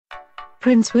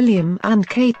Prince William and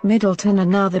Kate Middleton are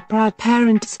now the proud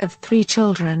parents of 3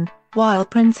 children, while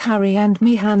Prince Harry and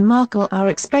Meghan Markle are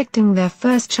expecting their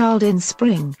first child in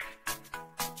spring.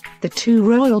 The 2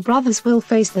 royal brothers will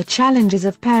face the challenges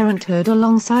of parenthood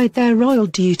alongside their royal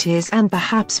duties and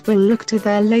perhaps will look to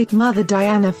their late mother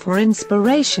Diana for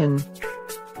inspiration,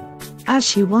 as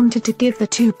she wanted to give the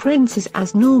 2 princes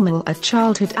as normal a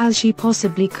childhood as she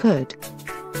possibly could.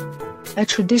 A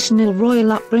traditional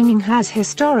royal upbringing has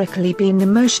historically been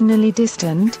emotionally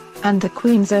distant, and the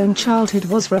Queen's own childhood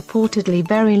was reportedly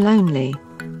very lonely.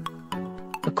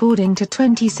 According to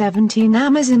 2017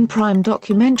 Amazon Prime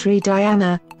documentary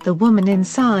Diana, The Woman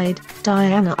Inside,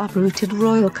 Diana uprooted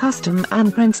royal custom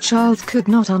and Prince Charles could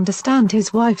not understand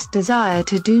his wife's desire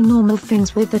to do normal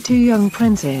things with the 2 young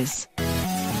princes.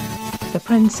 The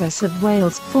Princess of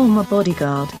Wales' former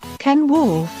bodyguard, Ken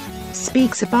Worth,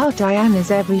 speaks about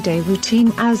Diana's everyday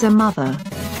routine as a mother.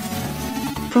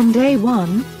 From day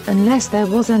one, unless there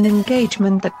was an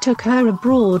engagement that took her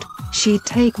abroad, she'd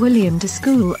take William to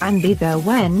school and be there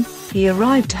when he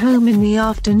arrived home in the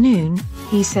afternoon,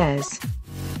 he says.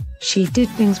 She did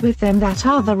things with them that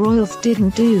other royals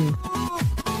didn't do.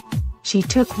 She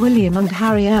took William and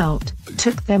Harry out,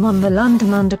 took them on the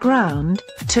London Underground,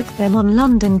 took them on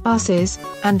London buses,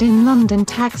 and in London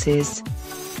taxis.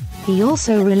 He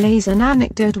also relays an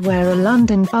anecdote where a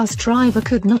London bus driver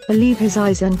could not believe his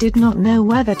eyes and did not know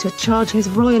whether to charge his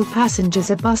royal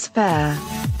passengers a bus fare.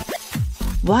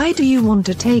 "Why do you want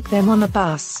to take them on a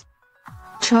bus?"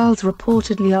 Charles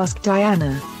reportedly asked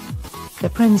Diana.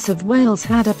 The Prince of Wales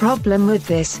had a problem with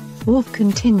this, Worth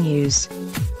continues.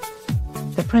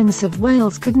 The Prince of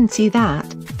Wales couldn't see that.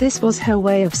 This was her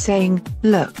way of saying,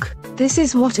 "Look, this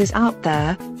is what is out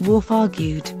there," Worth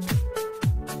argued.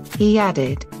 He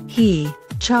added,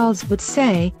 Charles would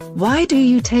say, "Why do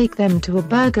you take them to a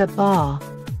burger bar?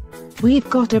 We've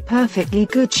got a perfectly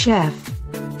good chef."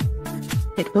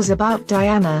 It was about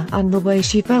Diana and the way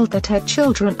she felt that her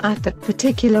children at that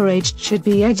particular age should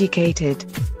be educated.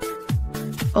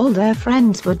 All their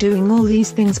friends were doing all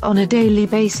these things on a daily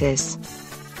basis.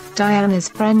 Diana's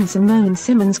friend Simone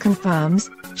Simmons confirms,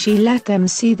 she let them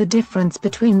see the difference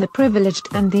between the privileged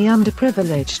and the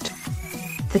underprivileged.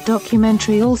 The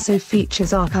documentary also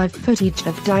features archived footage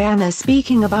of Diana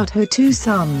speaking about her 2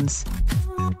 sons.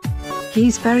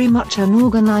 "He's very much an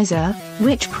organizer,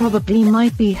 which probably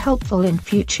might be helpful in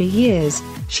future years,"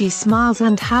 she smiles,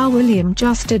 and how William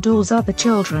just adores other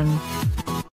children.